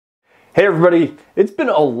Hey everybody, it's been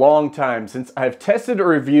a long time since I've tested or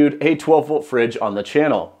reviewed a 12-volt fridge on the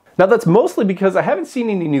channel. Now that's mostly because I haven't seen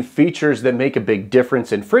any new features that make a big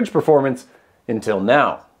difference in fridge performance until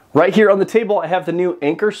now. Right here on the table I have the new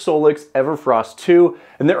Anker SOLIX Everfrost 2,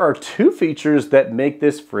 and there are two features that make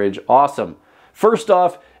this fridge awesome. First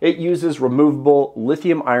off, it uses removable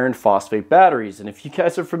lithium iron phosphate batteries, and if you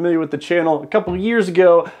guys are familiar with the channel, a couple of years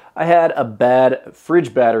ago I had a bad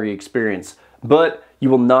fridge battery experience, but you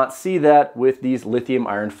will not see that with these lithium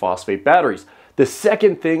iron phosphate batteries. The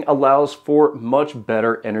second thing allows for much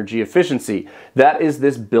better energy efficiency. That is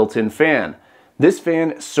this built-in fan. This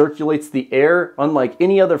fan circulates the air unlike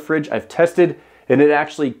any other fridge I've tested, and it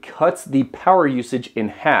actually cuts the power usage in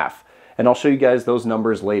half. And I'll show you guys those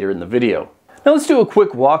numbers later in the video. Now let's do a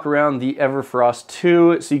quick walk around the Everfrost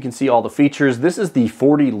 2 so you can see all the features. This is the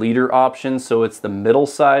 40-liter option, so it's the middle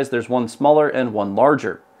size. There's one smaller and one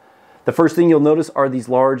larger. The first thing you'll notice are these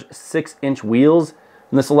large 6-inch wheels,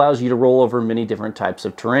 and this allows you to roll over many different types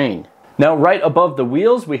of terrain. Now right above the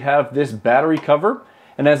wheels we have this battery cover,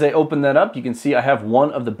 and as I open that up you can see I have one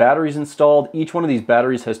of the batteries installed. Each one of these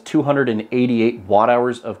batteries has 288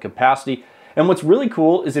 watt-hours of capacity, and what's really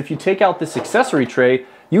cool is if you take out this accessory tray,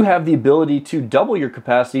 you have the ability to double your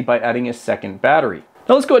capacity by adding a second battery.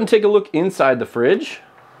 Now let's go ahead and take a look inside the fridge.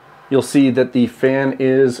 You'll see that the fan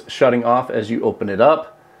is shutting off as you open it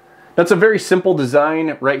up. That's a very simple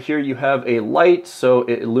design. Right here you have a light, so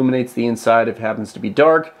it illuminates the inside if it happens to be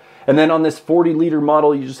dark. And then on this 40-liter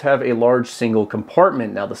model, you just have a large single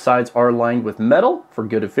compartment. Now the sides are lined with metal for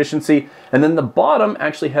good efficiency, and then the bottom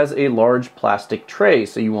actually has a large plastic tray,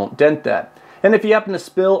 so you won't dent that. And if you happen to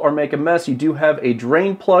spill or make a mess, you do have a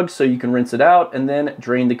drain plug so you can rinse it out and then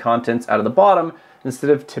drain the contents out of the bottom instead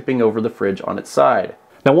of tipping over the fridge on its side.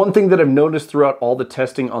 Now one thing that I've noticed throughout all the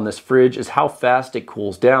testing on this fridge is how fast it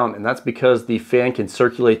cools down, and that's because the fan can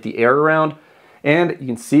circulate the air around, and you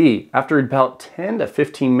can see after about 10 to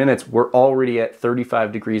 15 minutes we're already at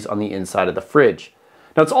 35 degrees on the inside of the fridge.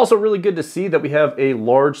 Now it's also really good to see that we have a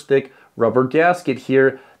large thick rubber gasket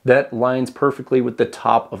here that lines perfectly with the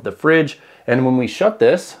top of the fridge, and when we shut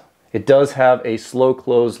this it does have a slow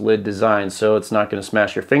close lid design so it's not going to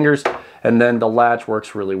smash your fingers, and then the latch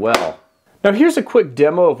works really well. Now here's a quick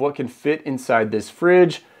demo of what can fit inside this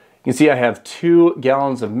fridge. You can see I have 2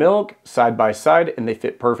 gallons of milk side by side and they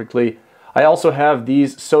fit perfectly. I also have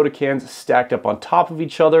these soda cans stacked up on top of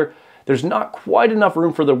each other. There's not quite enough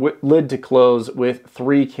room for the lid to close with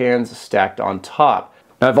 3 cans stacked on top.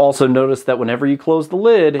 Now I've also noticed that whenever you close the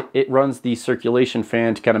lid, it runs the circulation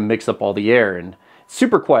fan to kind of mix up all the air, and it's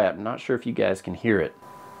super quiet. I'm not sure if you guys can hear it.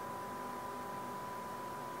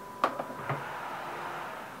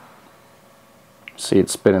 See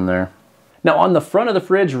it spinning there. Now on the front of the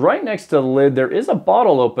fridge, right next to the lid, there is a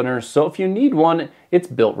bottle opener, so if you need one, it's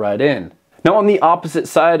built right in. Now on the opposite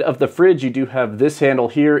side of the fridge, you do have this handle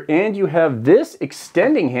here, and you have this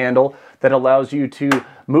extending handle that allows you to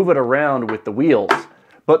move it around with the wheels.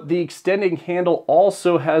 But the extending handle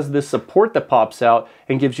also has this support that pops out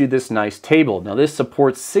and gives you this nice table. Now this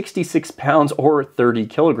supports 66 pounds or 30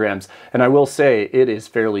 kilograms, and I will say it is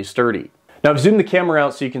fairly sturdy. Now I've zoomed the camera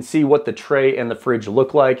out so you can see what the tray and the fridge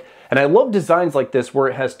look like, and I love designs like this where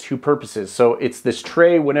it has two purposes. So it's this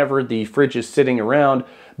tray whenever the fridge is sitting around,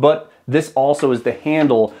 but this also is the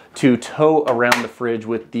handle to tow around the fridge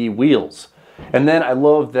with the wheels. And then I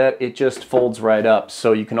love that it just folds right up,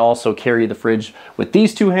 so you can also carry the fridge with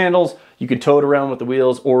these two handles, you can tow it around with the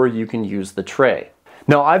wheels, or you can use the tray.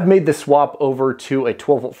 Now I've made the swap over to a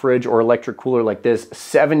 12-volt fridge or electric cooler like this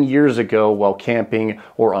 7 years ago while camping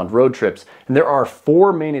or on road trips, and there are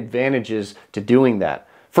 4 main advantages to doing that.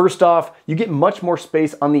 First off, you get much more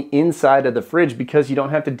space on the inside of the fridge because you don't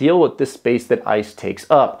have to deal with this space that ice takes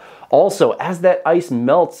up. Also, as that ice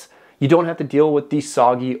melts, you don't have to deal with the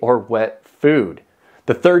soggy or wet food.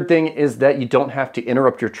 The third thing is that you don't have to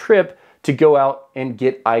interrupt your trip to go out and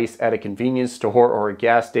get ice at a convenience store or a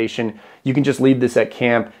gas station. You can just leave this at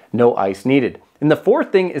camp, no ice needed. And the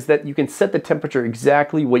fourth thing is that you can set the temperature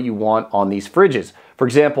exactly what you want on these fridges. For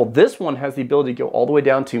example, this one has the ability to go all the way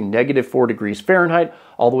down to -4 degrees Fahrenheit,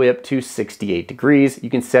 all the way up to 68 degrees.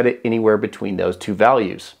 You can set it anywhere between those two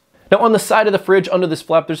values. Now on the side of the fridge under this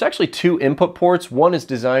flap, there's actually 2 input ports. One is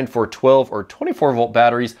designed for 12 or 24 volt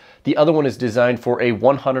batteries. The other one is designed for a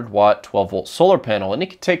 100 watt 12 volt solar panel, and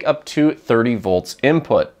it can take up to 30 volts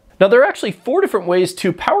input. Now there are actually 4 different ways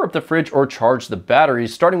to power up the fridge or charge the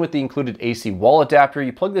batteries, starting with the included AC wall adapter.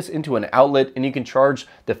 You plug this into an outlet and you can charge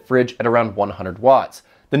the fridge at around 100 watts.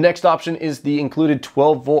 The next option is the included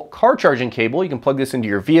 12 volt car charging cable. You can plug this into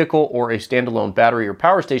your vehicle or a standalone battery or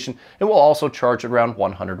power station. It will also charge around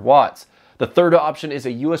 100 watts. The third option is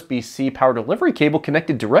a USB-C power delivery cable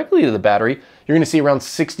connected directly to the battery. You're going to see around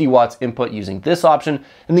 60 watts input using this option.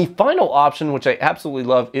 And the final option, which I absolutely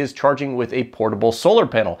love, is charging with a portable solar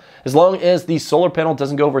panel. As long as the solar panel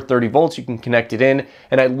doesn't go over 30 volts, you can connect it in.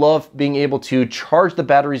 And I love being able to charge the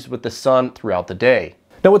batteries with the sun throughout the day.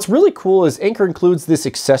 Now what's really cool is Anker includes this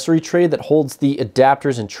accessory tray that holds the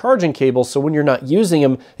adapters and charging cables, so when you're not using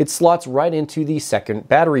them, it slots right into the second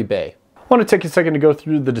battery bay. I want to take a second to go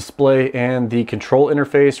through the display and the control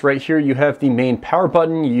interface. Right here you have the main power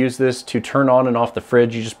button. You use this to turn on and off the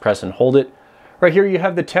fridge. You just press and hold it. Right here you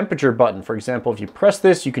have the temperature button. For example, if you press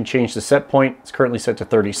this, you can change the set point. It's currently set to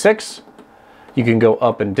 36. You can go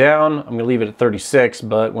up and down. I'm going to leave it at 36,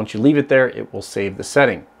 but once you leave it there, it will save the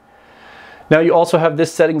setting. Now you also have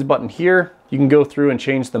this settings button here. You can go through and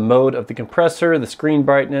change the mode of the compressor, the screen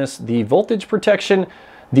brightness, the voltage protection,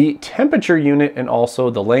 the temperature unit, and also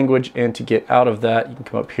the language. And to get out of that, you can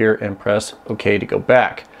come up here and press OK to go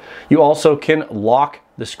back. You also can lock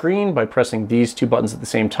the screen by pressing these two buttons at the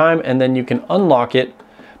same time, and then you can unlock it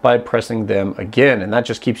by pressing them again, and that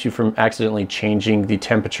just keeps you from accidentally changing the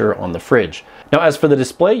temperature on the fridge. Now as for the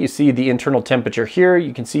display, you see the internal temperature here.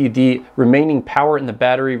 You can see the remaining power in the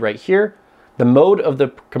battery right here, the mode of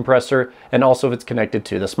the compressor, and also if it's connected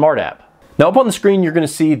to the smart app. Now up on the screen, you're going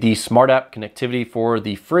to see the smart app connectivity for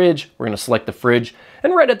the fridge. We're going to select the fridge,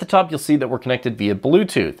 and right at the top, you'll see that we're connected via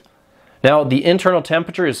Bluetooth. Now the internal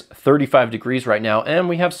temperature is 35 degrees right now, and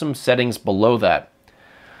we have some settings below that.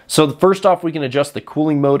 So first off, we can adjust the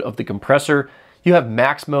cooling mode of the compressor. You have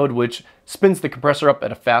max mode, which spins the compressor up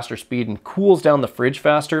at a faster speed and cools down the fridge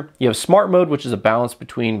faster. You have smart mode, which is a balance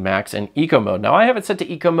between max and eco mode. Now I have it set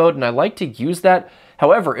to eco mode, and I like to use that.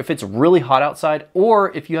 However, if it's really hot outside,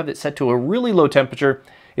 or if you have it set to a really low temperature,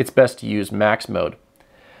 it's best to use max mode.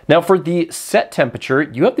 Now for the set temperature,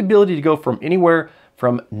 you have the ability to go from anywhere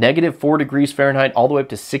from -4 degrees Fahrenheit all the way up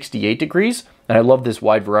to 68 degrees. And I love this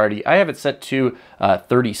wide variety. I have it set to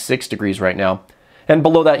 36 degrees right now. And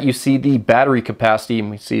below that, you see the battery capacity, and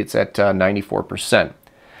we see it's at 94%.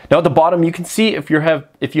 Now at the bottom, you can see if you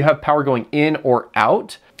have power going in or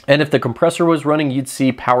out. And if the compressor was running, you'd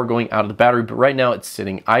see power going out of the battery, but right now it's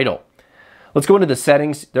sitting idle. Let's go into the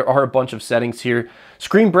settings. There are a bunch of settings here.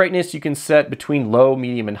 Screen brightness, you can set between low,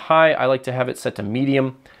 medium, and high. I like to have it set to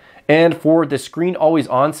medium. And for the screen always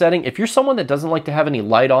on setting, if you're someone that doesn't like to have any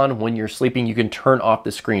light on when you're sleeping, you can turn off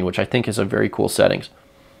the screen, which I think is a very cool settings.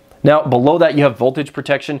 Now below that, you have voltage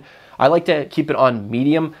protection. I like to keep it on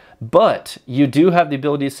medium, but you do have the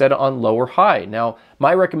ability to set it on low or high. Now,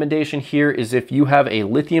 my recommendation here is if you have a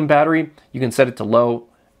lithium battery, you can set it to low,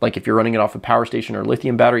 like if you're running it off a power station or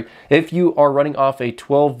lithium battery. If you are running off a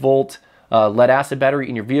 12 volt lead acid battery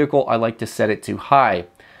in your vehicle, I like to set it to high.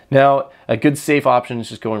 Now, a good safe option is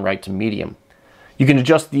just going right to medium. You can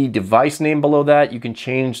adjust the device name below that. You can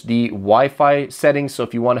change the Wi-Fi settings. So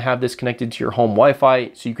if you want to have this connected to your home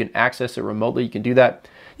Wi-Fi so you can access it remotely, you can do that.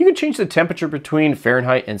 You can change the temperature between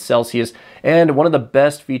Fahrenheit and Celsius. And one of the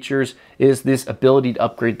best features is this ability to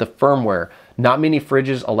upgrade the firmware. Not many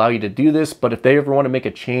fridges allow you to do this, but if they ever want to make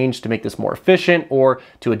a change to make this more efficient or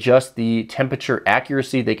to adjust the temperature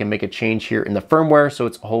accuracy, they can make a change here in the firmware. So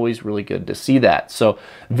it's always really good to see that. So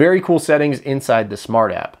very cool settings inside the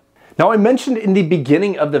smart app. Now I mentioned in the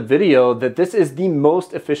beginning of the video that this is the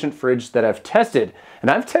most efficient fridge that I've tested. And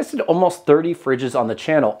I've tested almost 30 fridges on the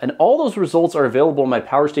channel, and all those results are available in my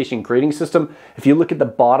Power Station grading system. If you look at the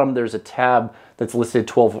bottom, there's a tab that's listed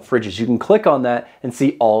 12 volt fridges. You can click on that and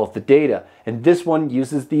see all of the data. And this one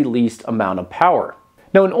uses the least amount of power.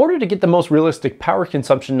 Now in order to get the most realistic power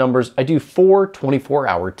consumption numbers, I do 4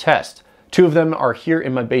 24-hour tests. 2 of them are here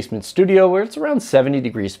in my basement studio where it's around 70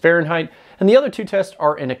 degrees Fahrenheit, and the other 2 tests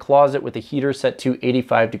are in a closet with a heater set to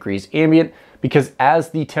 85 degrees ambient, because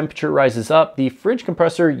as the temperature rises up, the fridge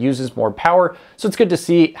compressor uses more power, so it's good to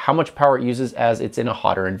see how much power it uses as it's in a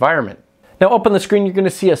hotter environment. Now up on the screen, you're going to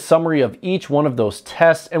see a summary of each one of those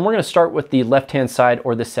tests, and we're going to start with the left-hand side,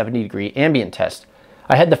 or the 70 degree ambient test.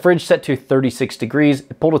 I had the fridge set to 36 degrees.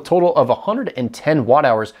 It pulled a total of 110 watt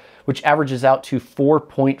hours, which averages out to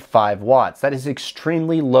 4.5 watts. That is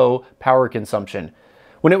extremely low power consumption.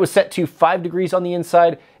 When it was set to 5 degrees on the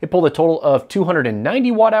inside, it pulled a total of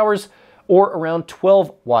 290 watt hours, or around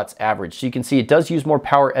 12 watts average. So you can see it does use more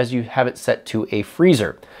power as you have it set to a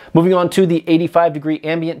freezer. Moving on to the 85 degree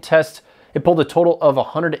ambient test, it pulled a total of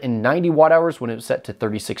 190 watt hours when it was set to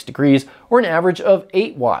 36 degrees, or an average of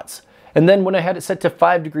 8 watts. And then when I had it set to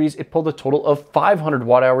 5 degrees, it pulled a total of 500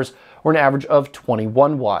 watt hours, or an average of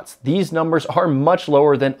 21 watts. These numbers are much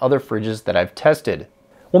lower than other fridges that I've tested.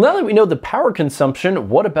 Well, now that we know the power consumption,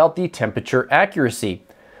 what about the temperature accuracy?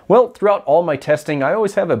 Well, throughout all my testing, I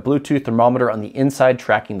always have a Bluetooth thermometer on the inside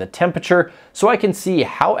tracking the temperature so I can see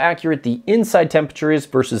how accurate the inside temperature is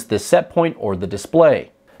versus the set point or the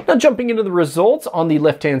display. Now jumping into the results, on the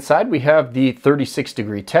left-hand side we have the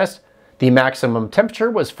 36-degree test. The maximum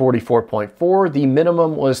temperature was 44.4, the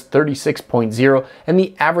minimum was 36.0, and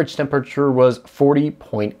the average temperature was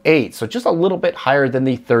 40.8. So just a little bit higher than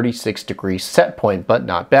the 36-degree set point, but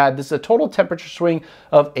not bad. This is a total temperature swing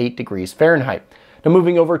of 8 degrees Fahrenheit. Now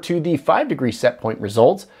moving over to the 5-degree set point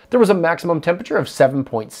results, there was a maximum temperature of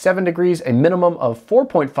 7.7 degrees, a minimum of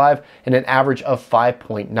 4.5, and an average of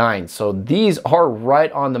 5.9. So these are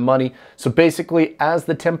right on the money. So basically, as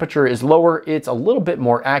the temperature is lower, it's a little bit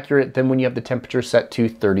more accurate than when you have the temperature set to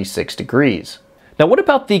 36 degrees. Now what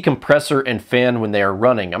about the compressor and fan when they are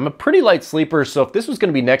running? I'm a pretty light sleeper, so if this was going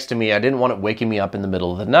to be next to me, I didn't want it waking me up in the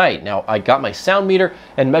middle of the night. Now I got my sound meter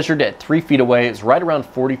and measured it at 3 feet away. It's right around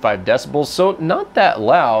 45 decibels, so not that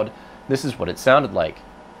loud. This is what it sounded like.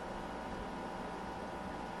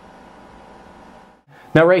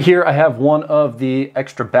 Now right here I have one of the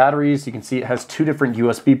extra batteries. You can see it has 2 different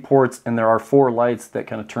USB ports and there are 4 lights that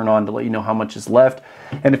kind of turn on to let you know how much is left.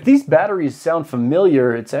 And if these batteries sound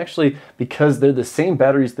familiar, it's actually because they're the same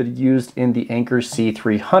batteries that are used in the Anker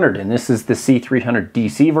C300. And this is the C300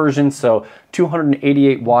 DC version, so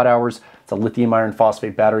 288 watt hours. It's a lithium iron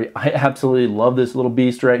phosphate battery. I absolutely love this little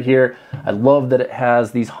beast right here. I love that it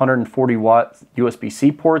has these 140 watt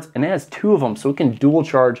USB-C ports and it has 2 of them, so it can dual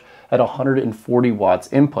charge at 140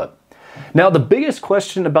 watts input. Now the biggest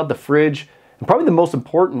question about the fridge, and probably the most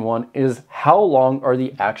important one, is how long are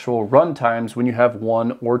the actual run times when you have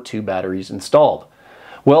 1 or 2 batteries installed?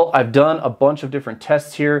 Well, I've done a bunch of different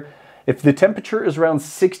tests here. If the temperature is around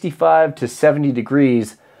 65 to 70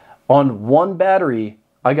 degrees, on 1 battery,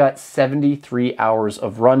 I got 73 hours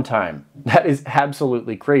of runtime. That is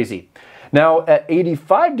absolutely crazy. Now at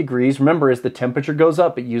 85 degrees, remember as the temperature goes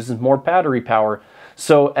up, it uses more battery power.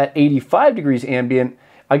 So at 85 degrees ambient,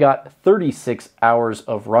 I got 36 hours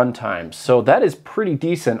of runtime. So that is pretty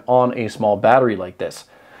decent on a small battery like this.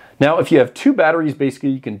 Now, if you have 2 batteries, basically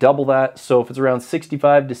you can double that. So if it's around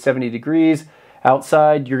 65 to 70 degrees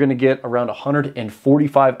outside, you're gonna get around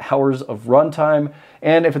 145 hours of runtime.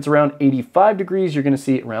 And if it's around 85 degrees, you're gonna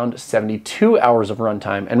see around 72 hours of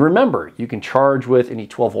runtime. And remember, you can charge with any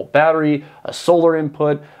 12-volt battery, a solar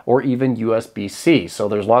input, or even USB-C. So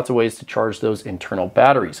there's lots of ways to charge those internal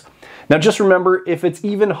batteries. Now just remember, if it's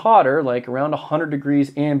even hotter, like around 100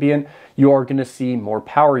 degrees ambient, you are gonna see more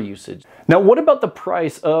power usage. Now what about the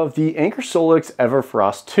price of the Anker SOLIX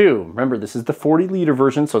Everfrost 2? Remember, this is the 40-liter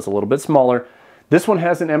version, so it's a little bit smaller. This one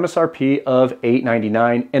has an MSRP of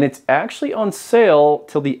 $899 and it's actually on sale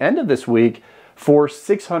till the end of this week for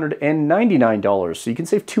 $699. So you can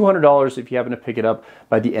save $200 if you happen to pick it up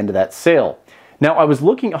by the end of that sale. Now I was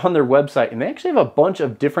looking on their website and they actually have a bunch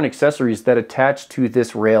of different accessories that attach to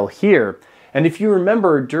this rail here. And if you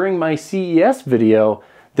remember during my CES video,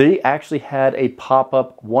 they actually had a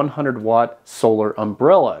pop-up 100-watt solar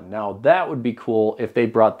umbrella. Now that would be cool if they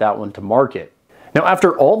brought that one to market. Now,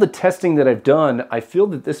 after all the testing that I've done, I feel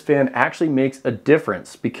that this fan actually makes a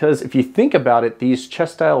difference because if you think about it, these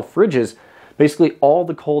chest-style fridges, basically all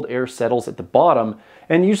the cold air settles at the bottom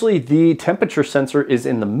and usually the temperature sensor is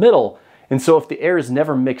in the middle. And so if the air is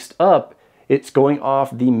never mixed up, it's going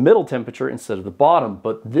off the middle temperature instead of the bottom.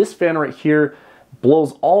 But this fan right here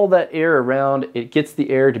blows all that air around. It gets the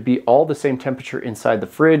air to be all the same temperature inside the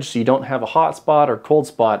fridge so you don't have a hot spot or cold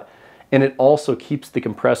spot. And it also keeps the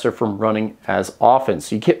compressor from running as often.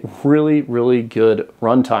 So you get really, really good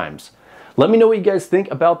run times. Let me know what you guys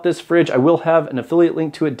think about this fridge. I will have an affiliate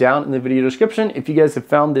link to it down in the video description if you guys have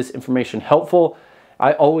found this information helpful.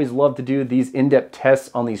 I always love to do these in-depth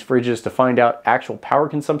tests on these fridges to find out actual power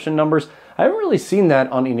consumption numbers. I haven't really seen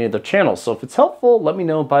that on any other channels. So if it's helpful, let me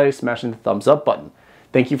know by smashing the thumbs up button.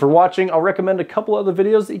 Thank you for watching. I'll recommend a couple other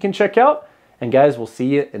videos that you can check out. And guys, we'll see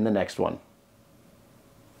you in the next one.